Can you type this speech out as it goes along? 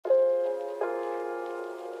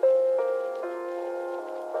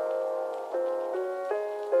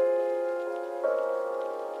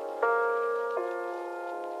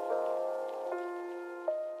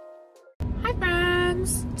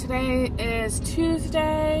is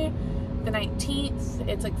Tuesday the 19th.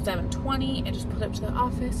 It's like 7:20. I just pulled up to the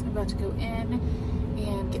office. I'm about to go in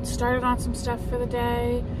and get started on some stuff for the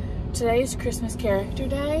day. Today is Christmas character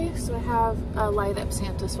day, so I have a light up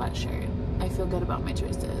Santa sweatshirt. I feel good about my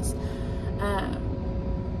choices.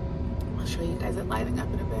 I'll show you guys it lighting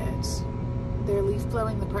up in a bit. They're leaf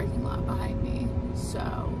blowing the parking lot behind me,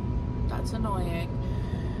 so that's annoying.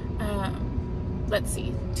 Let's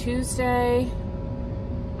see, Tuesday,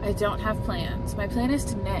 I don't have plans. My plan is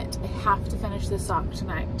to knit. I have to finish this sock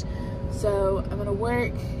tonight. So I'm gonna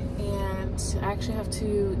work, and I actually have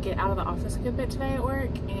to get out of the office a good bit today at work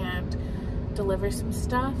and deliver some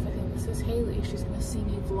stuff. I think this is Haley. She's gonna see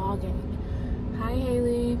me vlogging. Hi,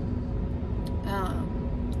 Haley.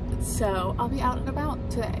 So I'll be out and about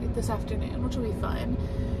today, this afternoon, which will be fun.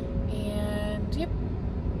 And yep,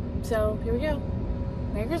 so here we go.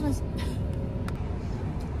 Merry Christmas.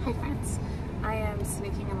 Hi friends. I am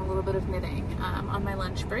sneaking in a little bit of knitting on my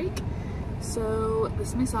lunch break. So this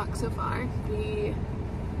is my sock so far. We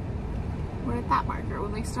were at that marker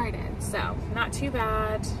when we started, so not too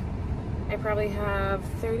bad. I probably have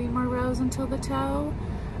 30 more rows until the toe,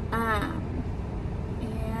 and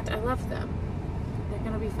I love them. They're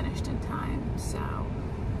gonna be finished in time, so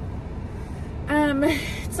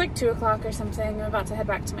it's like 2 o'clock or something. I'm about to head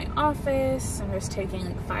back to my office. I'm just taking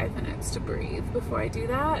like 5 minutes to breathe before I do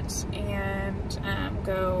that, and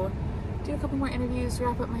go do a couple more interviews,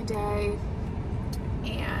 wrap up my day,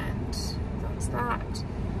 and that's that.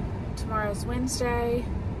 Tomorrow's Wednesday,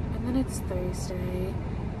 and then it's Thursday,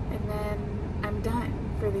 and then I'm done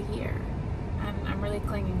for the year, and I'm really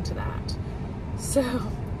clinging to that. So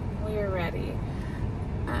we are ready.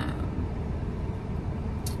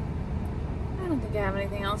 I don't think I have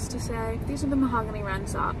anything else to say. These are the Mahogany Run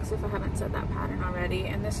socks, if I haven't said that pattern already,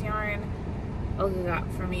 and this yarn Olga got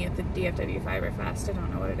for me at the DFW Fiber Fest. I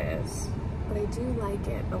don't know what it is, but I do like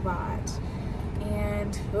it a lot.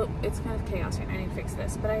 And oh, it's kind of chaos right now. I need to fix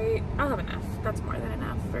this, but I'll have enough. That's more than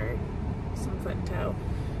enough for some foot and toe.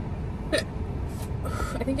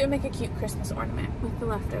 I think it would make a cute Christmas ornament with the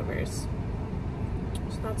leftovers.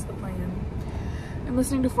 So that's the plan. I'm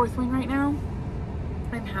listening to Fourth Wing right now.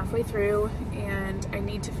 I'm halfway through, and I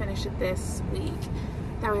need to finish it this week.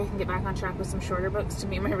 That way I can get back on track with some shorter books to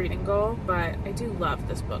meet my reading goal, but I do love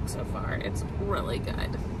this book so far. It's really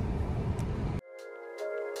good.